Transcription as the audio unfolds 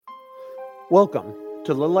Welcome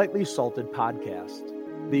to the Lightly Salted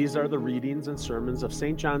Podcast. These are the readings and sermons of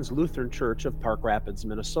St. John's Lutheran Church of Park Rapids,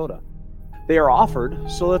 Minnesota. They are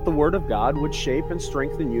offered so that the Word of God would shape and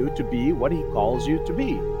strengthen you to be what He calls you to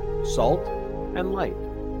be, salt and light.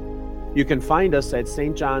 You can find us at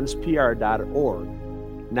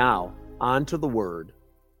stjohnspr.org. Now, on to the Word.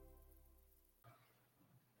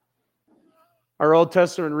 Our Old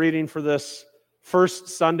Testament reading for this first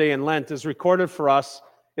Sunday in Lent is recorded for us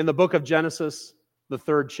in the book of Genesis, the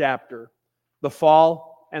 3rd chapter, the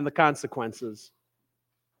fall and the consequences.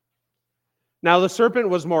 Now the serpent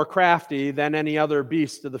was more crafty than any other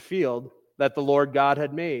beast of the field that the Lord God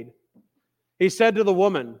had made. He said to the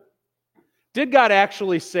woman, "Did God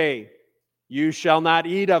actually say, 'You shall not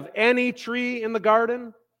eat of any tree in the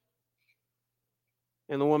garden'?"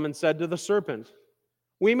 And the woman said to the serpent,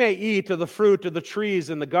 "We may eat of the fruit of the trees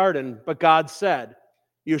in the garden, but God said,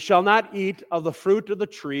 'You shall not eat of the fruit of the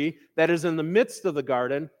tree that is in the midst of the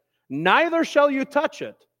garden, neither shall you touch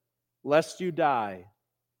it, lest you die.'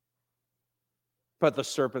 But the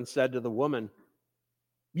serpent said to the woman,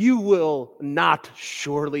 'You will not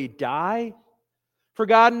surely die. For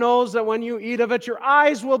God knows that when you eat of it, your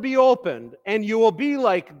eyes will be opened, and you will be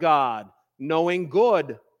like God, knowing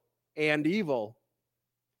good and evil.'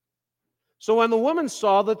 So when the woman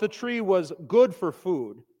saw that the tree was good for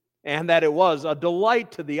food, and that it was a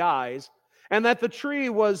delight to the eyes, and that the tree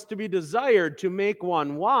was to be desired to make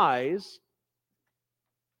one wise,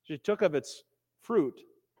 she took of its fruit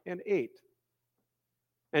and ate.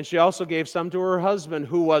 And she also gave some to her husband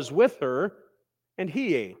who was with her, and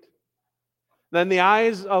he ate. Then the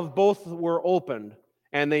eyes of both were opened,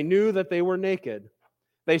 and they knew that they were naked.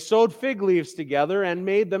 They sewed fig leaves together and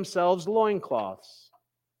made themselves loincloths.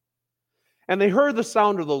 And they heard the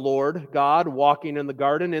sound of the Lord God walking in the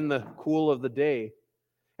garden in the cool of the day.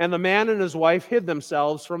 And the man and his wife hid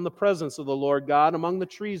themselves from the presence of the Lord God among the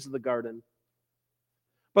trees of the garden.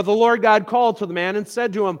 But the Lord God called to the man and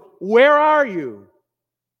said to him, 'Where are you?'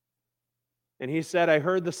 And he said, 'I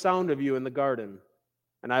heard the sound of you in the garden,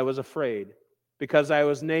 and I was afraid, because I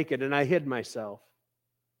was naked, and I hid myself.'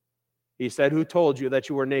 He said, 'Who told you that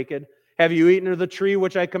you were naked? Have you eaten of the tree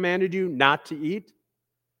which I commanded you not to eat?'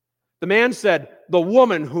 The man said, 'The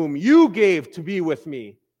woman whom you gave to be with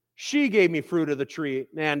me, she gave me fruit of the tree,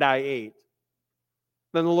 and I ate.'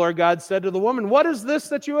 Then the Lord God said to the woman, 'What is this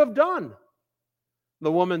that you have done?'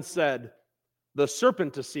 The woman said, 'The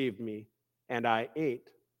serpent deceived me, and I ate.'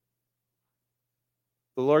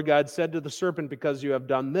 The Lord God said to the serpent, 'Because you have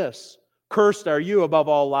done this, cursed are you above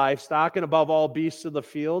all livestock and above all beasts of the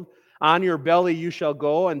field. On your belly you shall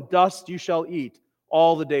go, and dust you shall eat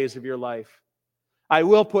all the days of your life. I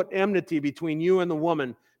will put enmity between you and the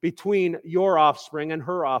woman, between your offspring and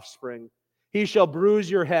her offspring. He shall bruise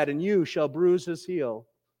your head, and you shall bruise his heel.'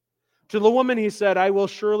 To the woman he said, 'I will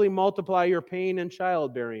surely multiply your pain in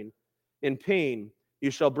childbearing. In pain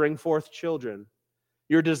you shall bring forth children.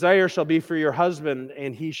 Your desire shall be for your husband,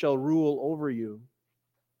 and he shall rule over you.'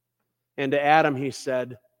 And to Adam he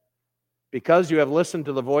said, 'Because you have listened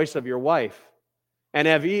to the voice of your wife, and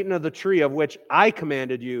have eaten of the tree of which I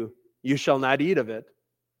commanded you, you shall not eat of it.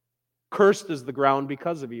 Cursed is the ground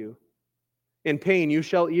because of you. In pain you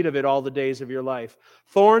shall eat of it all the days of your life.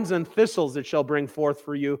 Thorns and thistles it shall bring forth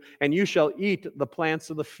for you, and you shall eat the plants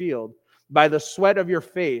of the field. By the sweat of your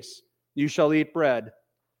face you shall eat bread,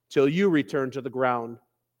 till you return to the ground.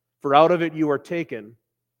 For out of it you are taken.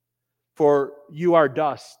 For you are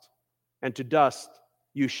dust, and to dust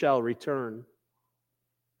you shall return.'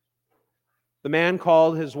 The man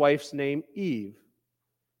called his wife's name Eve,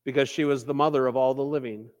 because she was the mother of all the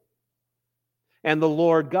living. And the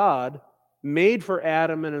Lord God made for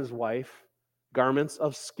Adam and his wife garments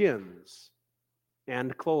of skins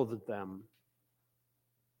and clothed them."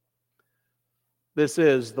 This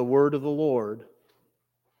is the word of the Lord.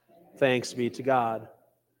 Thanks be to God.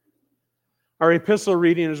 Our epistle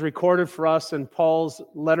reading is recorded for us in Paul's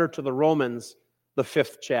letter to the Romans, the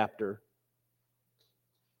 5th chapter.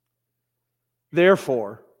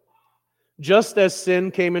 "Therefore, just as sin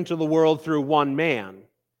came into the world through one man,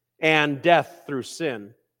 and death through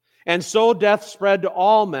sin, and so death spread to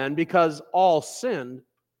all men because all sinned.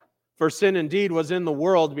 For sin indeed was in the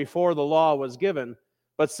world before the law was given,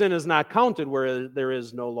 but sin is not counted where there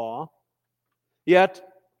is no law. Yet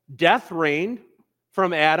death reigned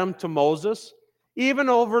from Adam to Moses, even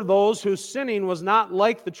over those whose sinning was not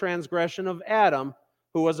like the transgression of Adam,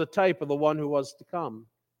 who was a type of the one who was to come.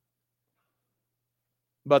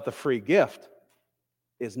 But the free gift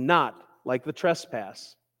is not like the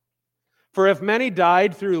trespass. For if many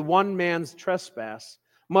died through one man's trespass,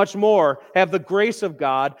 much more have the grace of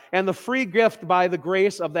God and the free gift by the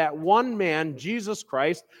grace of that one man, Jesus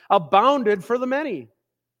Christ, abounded for the many.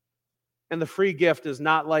 And the free gift is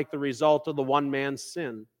not like the result of the one man's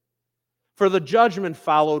sin. For the judgment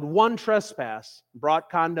followed one trespass, brought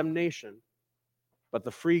condemnation. But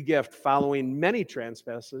the free gift following many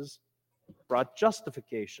trespasses brought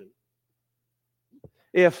justification.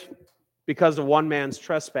 If, because of one man's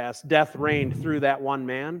trespass, death reigned through that one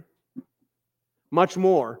man, much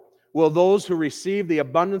more will those who receive the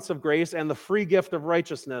abundance of grace and the free gift of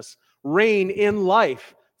righteousness reign in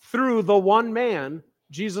life through the one man,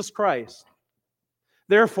 Jesus Christ.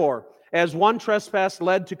 Therefore, as one trespass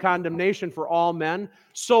led to condemnation for all men,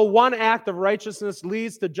 so one act of righteousness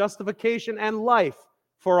leads to justification and life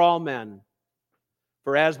for all men.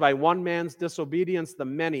 For as by one man's disobedience the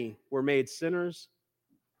many were made sinners,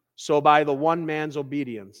 so by the one man's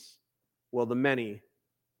obedience will the many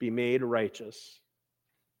be made righteous.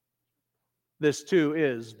 This too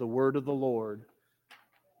is the word of the Lord.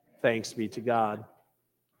 Thanks be to God.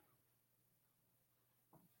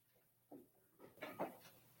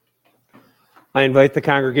 I invite the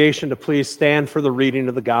congregation to please stand for the reading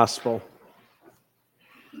of the gospel.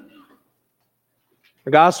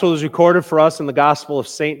 The gospel is recorded for us in the Gospel of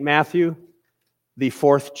St. Matthew, the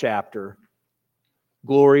 4th chapter.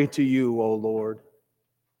 Glory to you, O Lord.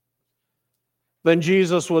 Then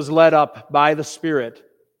Jesus was led up by the Spirit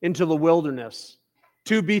into the wilderness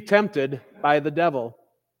to be tempted by the devil.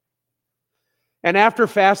 And after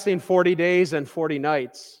fasting 40 days and 40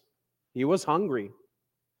 nights, he was hungry.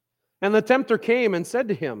 And the tempter came and said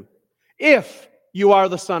to him, "If you are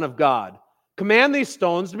the Son of God, command these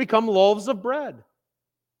stones to become loaves of bread."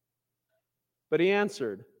 But he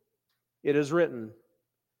answered, "It is written,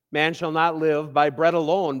 man shall not live by bread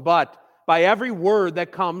alone, but by every word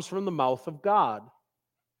that comes from the mouth of God."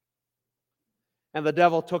 And the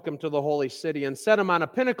devil took him to the holy city and set him on a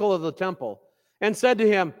pinnacle of the temple and said to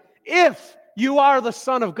him, "If you are the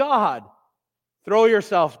Son of God, throw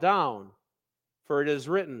yourself down, for it is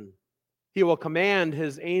written, he will command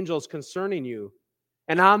his angels concerning you,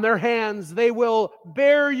 and on their hands they will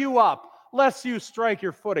bear you up, lest you strike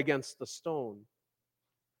your foot against the stone."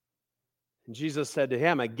 And Jesus said to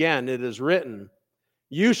him, "Again it is written,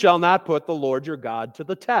 you shall not put the Lord your God to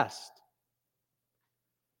the test."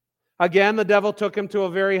 Again the devil took him to a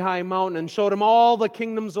very high mountain and showed him all the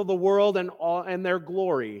kingdoms of the world and their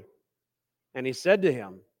glory. And he said to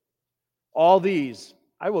him, "All these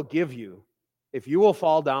I will give you, if you will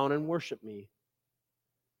fall down and worship me."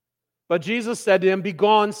 But Jesus said to him,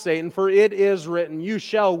 "Begone, Satan, for it is written, you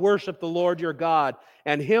shall worship the Lord your God,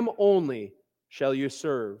 and him only shall you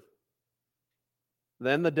serve."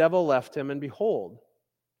 Then the devil left him, and behold,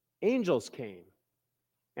 angels came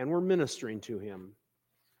and were ministering to him.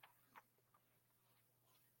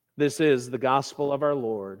 This is the gospel of our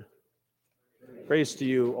Lord. Praise to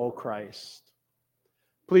you, O Christ.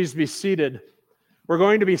 Please be seated. We're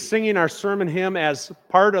going to be singing our sermon hymn as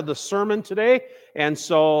part of the sermon today, and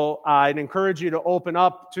so I'd encourage you to open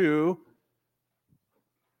up to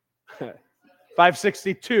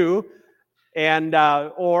 562, and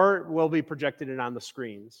or we'll be projecting it on the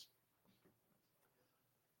screens.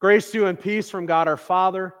 Grace to you and peace from God our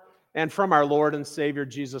Father and from our Lord and Savior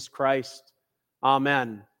Jesus Christ.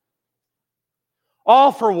 Amen.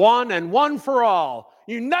 All for one and one for all.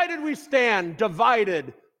 United we stand,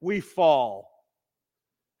 divided we fall.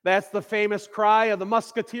 That's the famous cry of the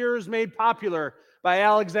Musketeers made popular by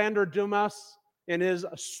Alexander Dumas in his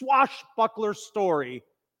swashbuckler story,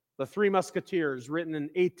 The Three Musketeers, written in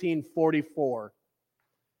 1844.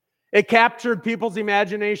 It captured people's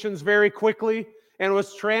imaginations very quickly and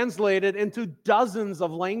was translated into dozens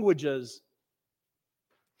of languages.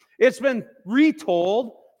 It's been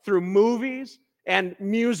retold through movies and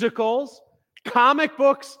musicals, comic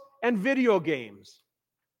books, and video games.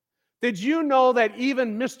 Did you know that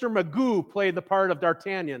even Mr. Magoo played the part of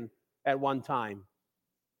D'Artagnan at one time?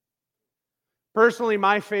 Personally,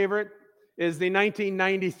 my favorite is the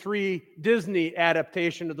 1993 Disney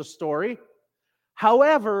adaptation of the story.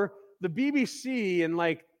 However, the BBC in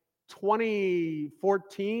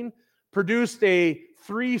 2014 produced a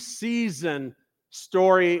 3-season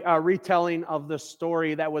story retelling of the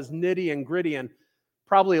story that was nitty and gritty and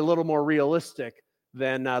probably a little more realistic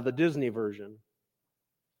than the Disney version.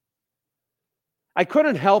 I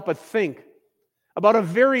couldn't help but think about a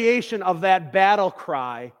variation of that battle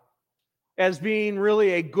cry as being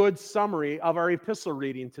really a good summary of our epistle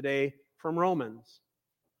reading today from Romans.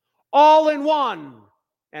 All in one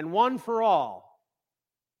and one for all.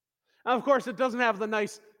 Now, of course, it doesn't have the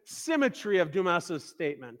nice symmetry of Dumas's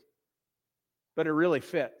statement, but it really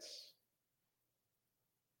fits.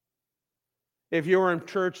 If you were in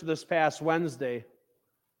church this past Wednesday,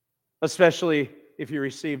 especially if you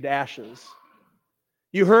received ashes,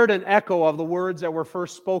 you heard an echo of the words that were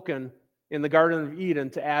first spoken in the Garden of Eden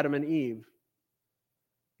to Adam and Eve.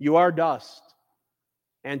 You are dust,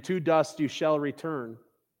 and to dust you shall return.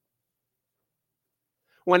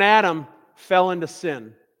 When Adam fell into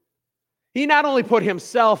sin, he not only put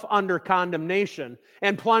himself under condemnation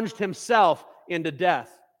and plunged himself into death,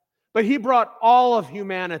 but he brought all of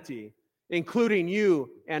humanity, including you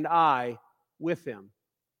and I, with him.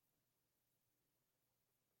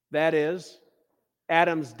 That is,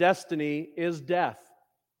 Adam's destiny is death.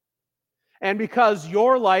 And because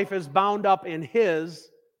your life is bound up in his,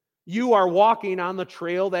 you are walking on the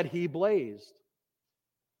trail that he blazed.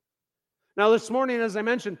 Now, this morning, as I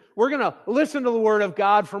mentioned, we're going to listen to the Word of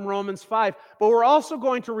God from Romans 5, but we're also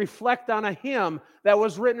going to reflect on a hymn that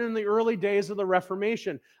was written in the early days of the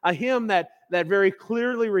Reformation, a hymn that very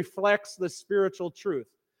clearly reflects the spiritual truth.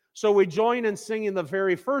 So we join in singing the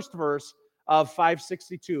very first verse of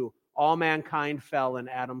 562, All mankind fell in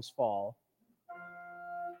Adam's fall.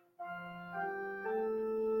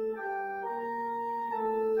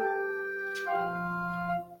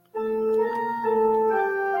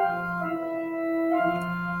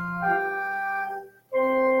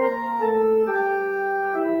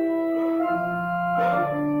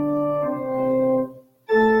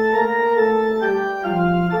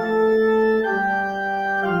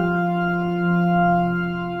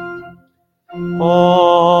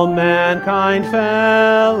 All mankind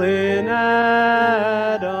fell in Adam's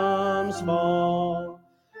fall.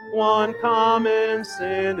 One common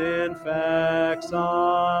sin infects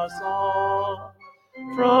us all.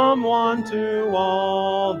 From one to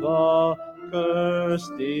all the curse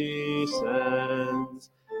descends,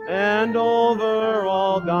 and over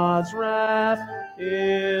all God's wrath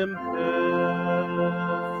impends.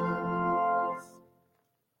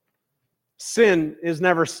 Sin is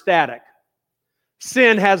never static.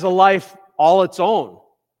 Sin has a life all its own.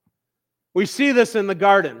 We see this in the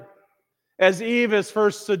garden, as Eve is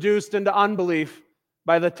first seduced into unbelief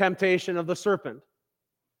by the temptation of the serpent.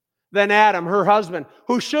 Then Adam, her husband,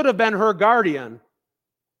 who should have been her guardian,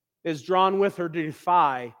 is drawn with her to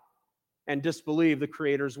defy and disbelieve the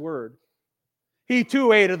Creator's word. He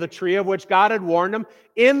too ate of the tree of which God had warned him,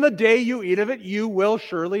 in the day you eat of it, you will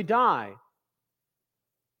surely die.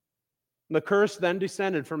 The curse then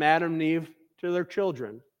descended from Adam and Eve to their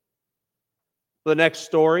children. The next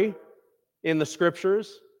story in the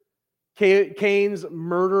scriptures, Cain's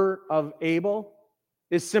murder of Abel,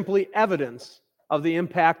 is simply evidence of the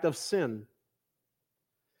impact of sin.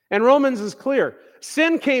 And Romans is clear.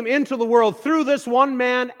 Sin came into the world through this one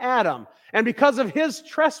man, Adam. And because of his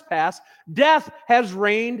trespass, death has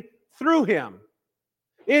reigned through him.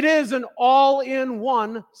 It is an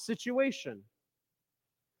all-in-one situation.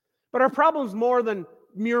 But our problem is more than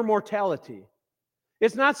mere mortality.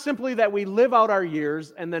 It's not simply that we live out our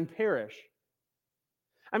years and then perish.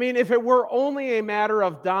 I mean, if it were only a matter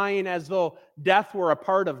of dying as though death were a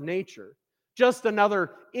part of nature, just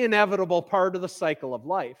another inevitable part of the cycle of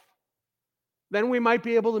life, then we might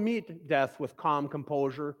be able to meet death with calm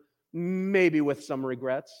composure, maybe with some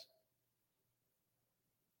regrets.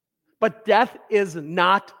 But death is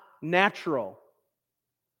not natural.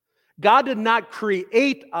 God did not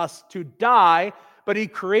create us to die, but He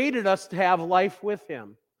created us to have life with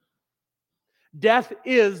Him. Death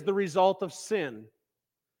is the result of sin.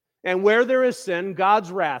 And where there is sin,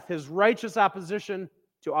 God's wrath, His righteous opposition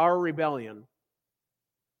to our rebellion,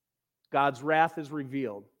 God's wrath is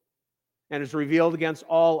revealed, and is revealed against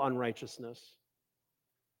all unrighteousness.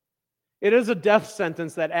 It is a death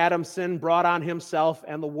sentence that Adam's sin brought on himself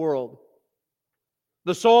and the world.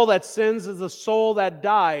 The soul that sins is the soul that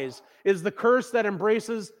dies, is the curse that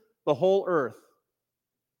embraces the whole earth,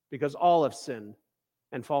 because all have sinned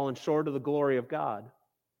and fallen short of the glory of God.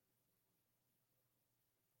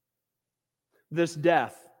 This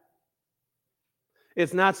death,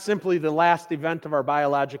 it's not simply the last event of our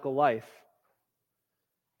biological life,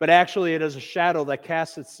 but actually it is a shadow that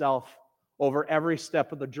casts itself over every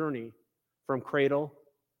step of the journey from cradle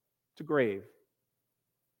to grave.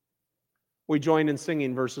 We join in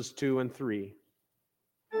singing verses 2 and 3.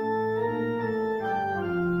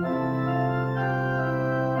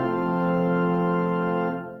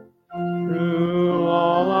 Through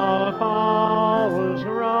all of ours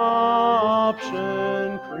corruption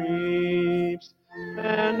creeps,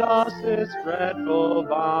 and us its dreadful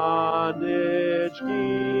bondage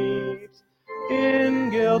keeps. In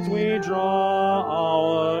guilt we draw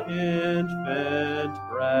our infant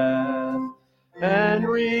breath, and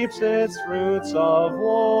reaps its fruits of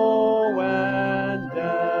woe and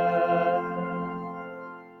death.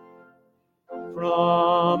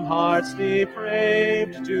 from hearts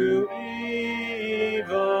depraved to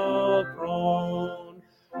evil prone,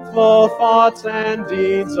 flow thoughts and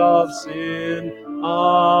deeds of sin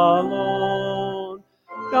alone.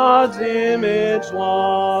 God's image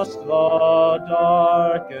lost, the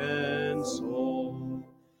darkened soul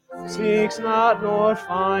seeks not nor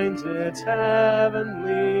finds its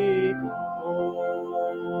heavenly home.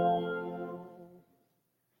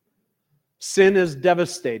 Sin is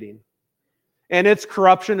devastating, and its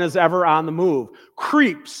corruption is ever on the move.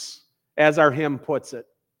 Creeps, as our hymn puts it,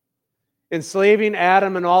 enslaving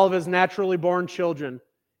Adam and all of his naturally born children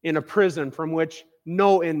in a prison from which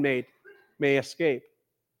no inmate may escape.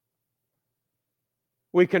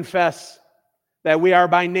 We confess that we are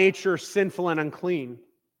by nature sinful and unclean.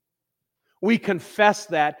 We confess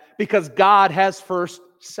that because God has first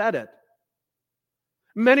said it.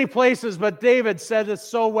 Many places, but David said it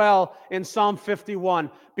so well in Psalm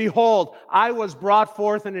 51. Behold, I was brought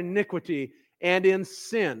forth in iniquity, and in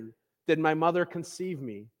sin did my mother conceive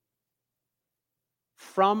me.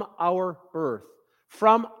 From our birth,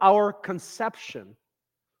 from our conception,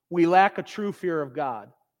 we lack a true fear of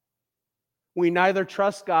God. We neither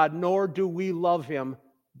trust God nor do we love Him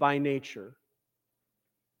by nature.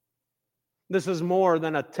 This is more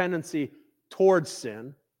than a tendency towards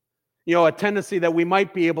sin. A tendency that we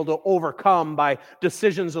might be able to overcome by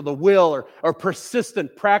decisions of the will or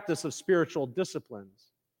persistent practice of spiritual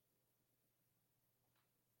disciplines.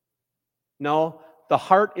 No, the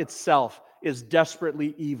heart itself is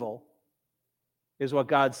desperately evil, is what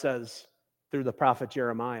God says through the prophet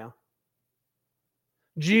Jeremiah.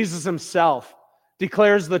 Jesus himself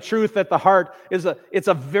declares the truth that the heart it's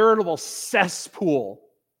a veritable cesspool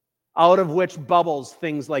out of which bubbles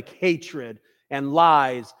things like hatred and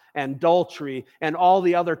lies and adultery and all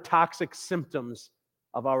the other toxic symptoms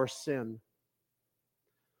of our sin.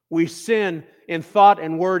 We sin in thought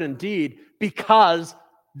and word and deed because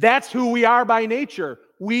that's who we are by nature.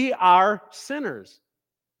 We are sinners.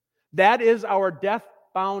 That is our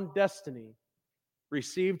death-bound destiny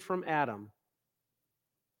received from Adam.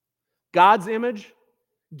 God's image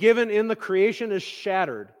given in the creation is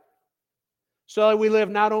shattered, so that we live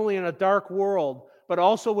not only in a dark world, but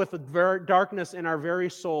also with a darkness in our very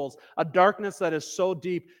souls, a darkness that is so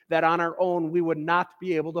deep that on our own we would not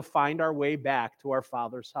be able to find our way back to our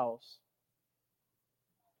Father's house.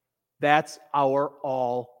 That's our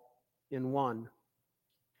all in one.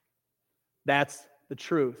 That's the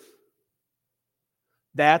truth.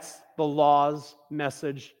 That's the law's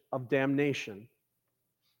message of damnation.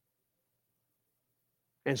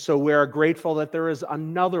 And so we are grateful that there is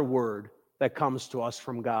another word that comes to us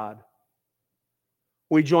from God.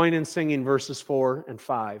 We join in singing verses 4 and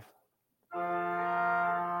 5.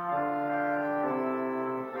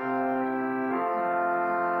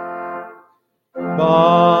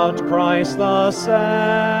 But Christ the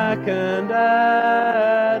second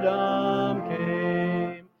Adam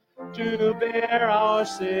came to bear our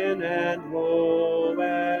sin and woe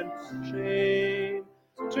and shame,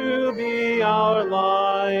 to be our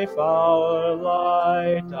life, our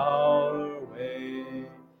light, our way,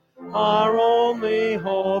 our only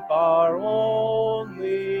hope, our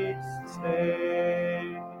only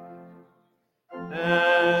stay.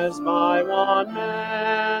 As by one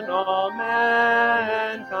man all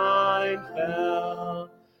mankind fell,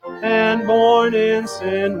 and born in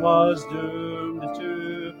sin was doomed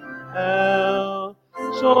to hell,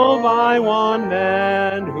 so by one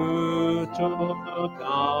man who took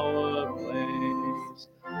our place,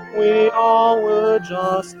 we all were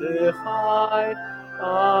justified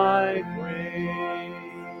by grace.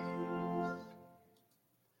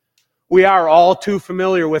 We are all too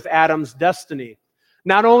familiar with Adam's destiny,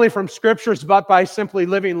 not only from scriptures, but by simply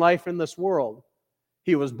living life in this world.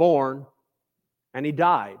 He was born and he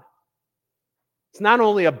died. It's not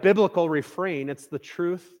only a biblical refrain, it's the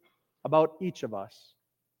truth about each of us.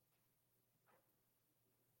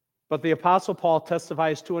 But the Apostle Paul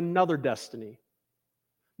testifies to another destiny,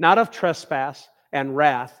 not of trespass and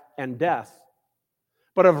wrath and death,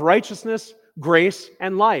 but of righteousness, grace,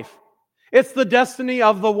 and life. It's the destiny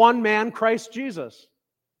of the one man, Christ Jesus.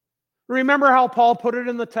 Remember how Paul put it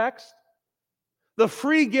in the text? The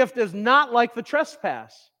free gift is not like the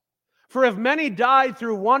trespass. For if many died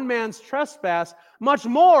through one man's trespass, much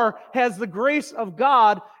more has the grace of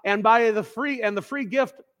God and the free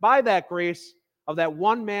gift by that grace of that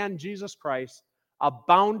one man, Jesus Christ,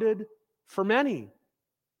 abounded for many.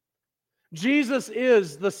 Jesus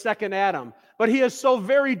is the second Adam, but he is so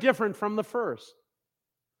very different from the first.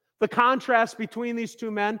 The contrast between these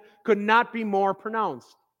two men could not be more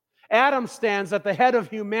pronounced. Adam stands at the head of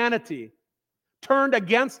humanity, turned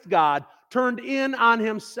against God, turned in on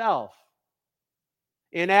himself.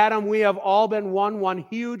 In Adam, we have all been one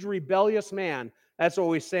huge rebellious man. That's what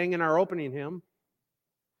we sang in our opening hymn.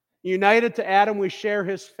 United to Adam, we share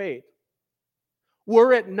his fate.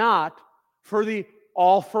 Were it not for the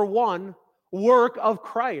all-for-one work of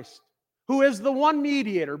Christ, who is the one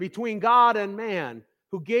mediator between God and man,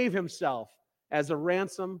 who gave himself as a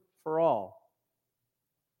ransom for all.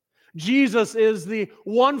 Jesus is the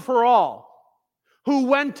one for all, who,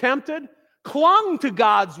 when tempted, clung to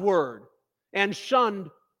God's word and shunned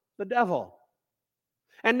the devil.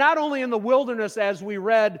 And not only in the wilderness, as we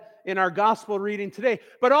read in our gospel reading today,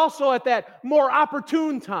 but also at that more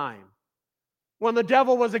opportune time when the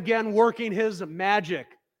devil was again working his magic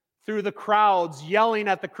through the crowds, yelling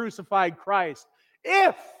at the crucified Christ,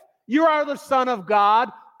 "If you are the Son of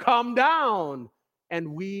God, come down,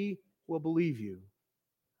 and we will believe you."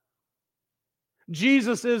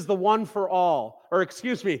 Jesus is the one for all,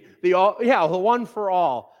 the one for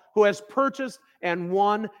all, who has purchased and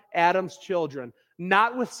won Adam's children,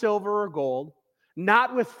 not with silver or gold,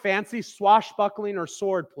 not with fancy swashbuckling or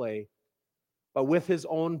swordplay, but with his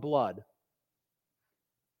own blood.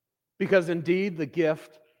 Because indeed, the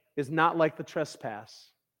gift is not like the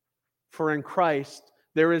trespass. For in Christ,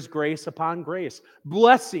 there is grace upon grace,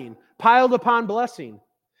 blessing piled upon blessing.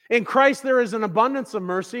 In Christ, there is an abundance of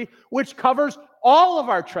mercy which covers all of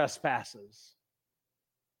our trespasses.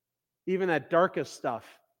 Even that darkest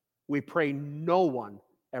stuff, we pray no one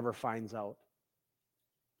ever finds out.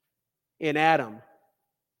 In Adam,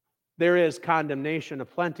 there is condemnation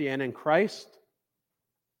aplenty, and in Christ,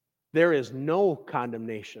 there is no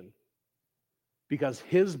condemnation, because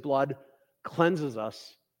his blood cleanses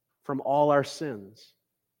us from all our sins.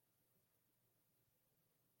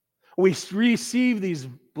 We receive these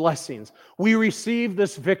blessings. We receive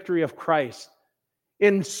this victory of Christ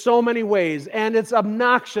in so many ways, and it's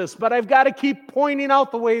obnoxious, but I've got to keep pointing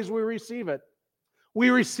out the ways we receive it. We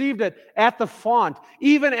received it at the font,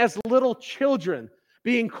 even as little children,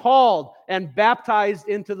 being called and baptized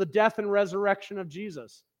into the death and resurrection of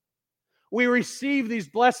Jesus. We receive these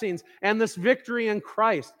blessings and this victory in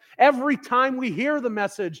Christ every time we hear the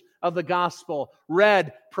message of the gospel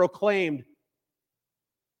read, proclaimed.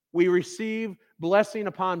 We receive blessing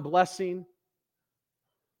upon blessing,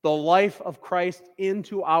 the life of Christ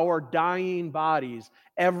into our dying bodies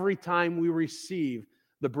every time we receive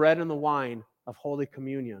the bread and the wine of Holy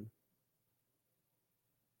Communion.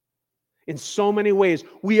 In so many ways,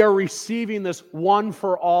 we are receiving this one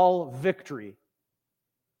for all victory.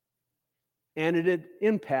 And it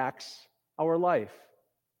impacts our life.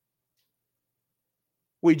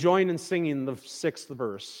 We join in singing the 6th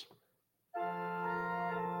verse.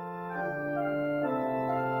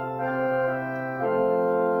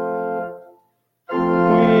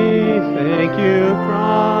 Thank you,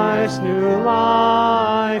 Christ, new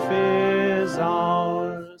life is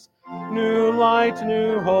ours. New light,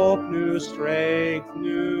 new hope, new strength,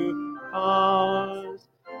 new powers.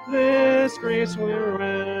 This grace will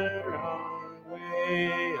wear our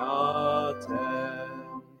way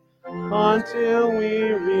attend, until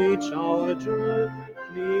we reach our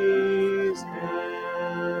journey's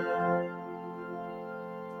end.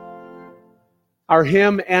 Our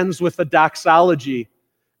hymn ends with a doxology,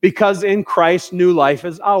 because in Christ new life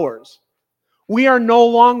is ours. We are no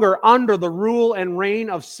longer under the rule and reign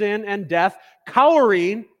of sin and death,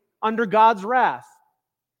 cowering under God's wrath.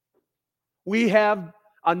 We have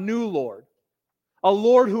a new Lord, a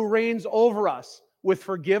Lord who reigns over us with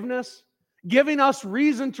forgiveness, giving us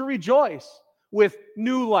reason to rejoice with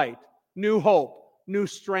new light, new hope, new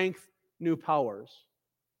strength, new powers.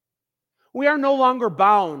 We are no longer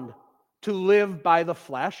bound to live by the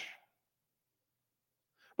flesh,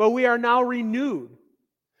 but we are now renewed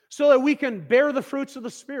so that we can bear the fruits of the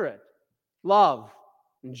Spirit: love,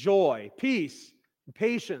 and joy, peace, and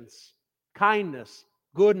patience, kindness,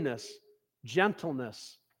 goodness,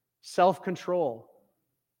 gentleness, self-control.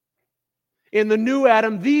 In the new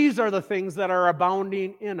Adam, these are the things that are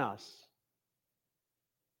abounding in us.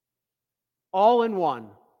 All in one,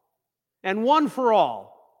 and one for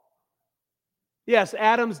all. Yes,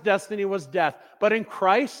 Adam's destiny was death, but in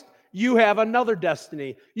Christ, you have another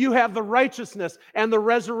destiny. You have the righteousness and the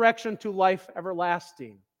resurrection to life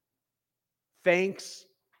everlasting. Thanks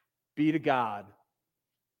be to God.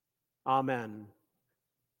 Amen.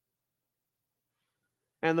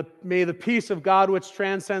 And may the peace of God, which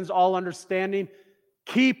transcends all understanding,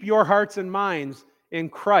 keep your hearts and minds in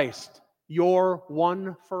Christ, your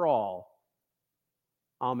one for all.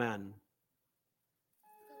 Amen.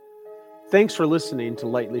 Thanks for listening to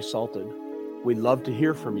Lightly Salted. We'd love to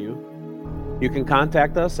hear from you. You can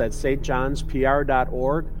contact us at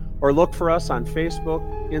stjohnspr.org or look for us on Facebook,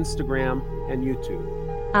 Instagram, and YouTube.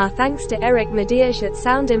 Our thanks to Eric Mediash at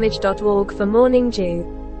soundimage.org for Morning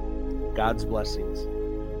Dew. God's blessings.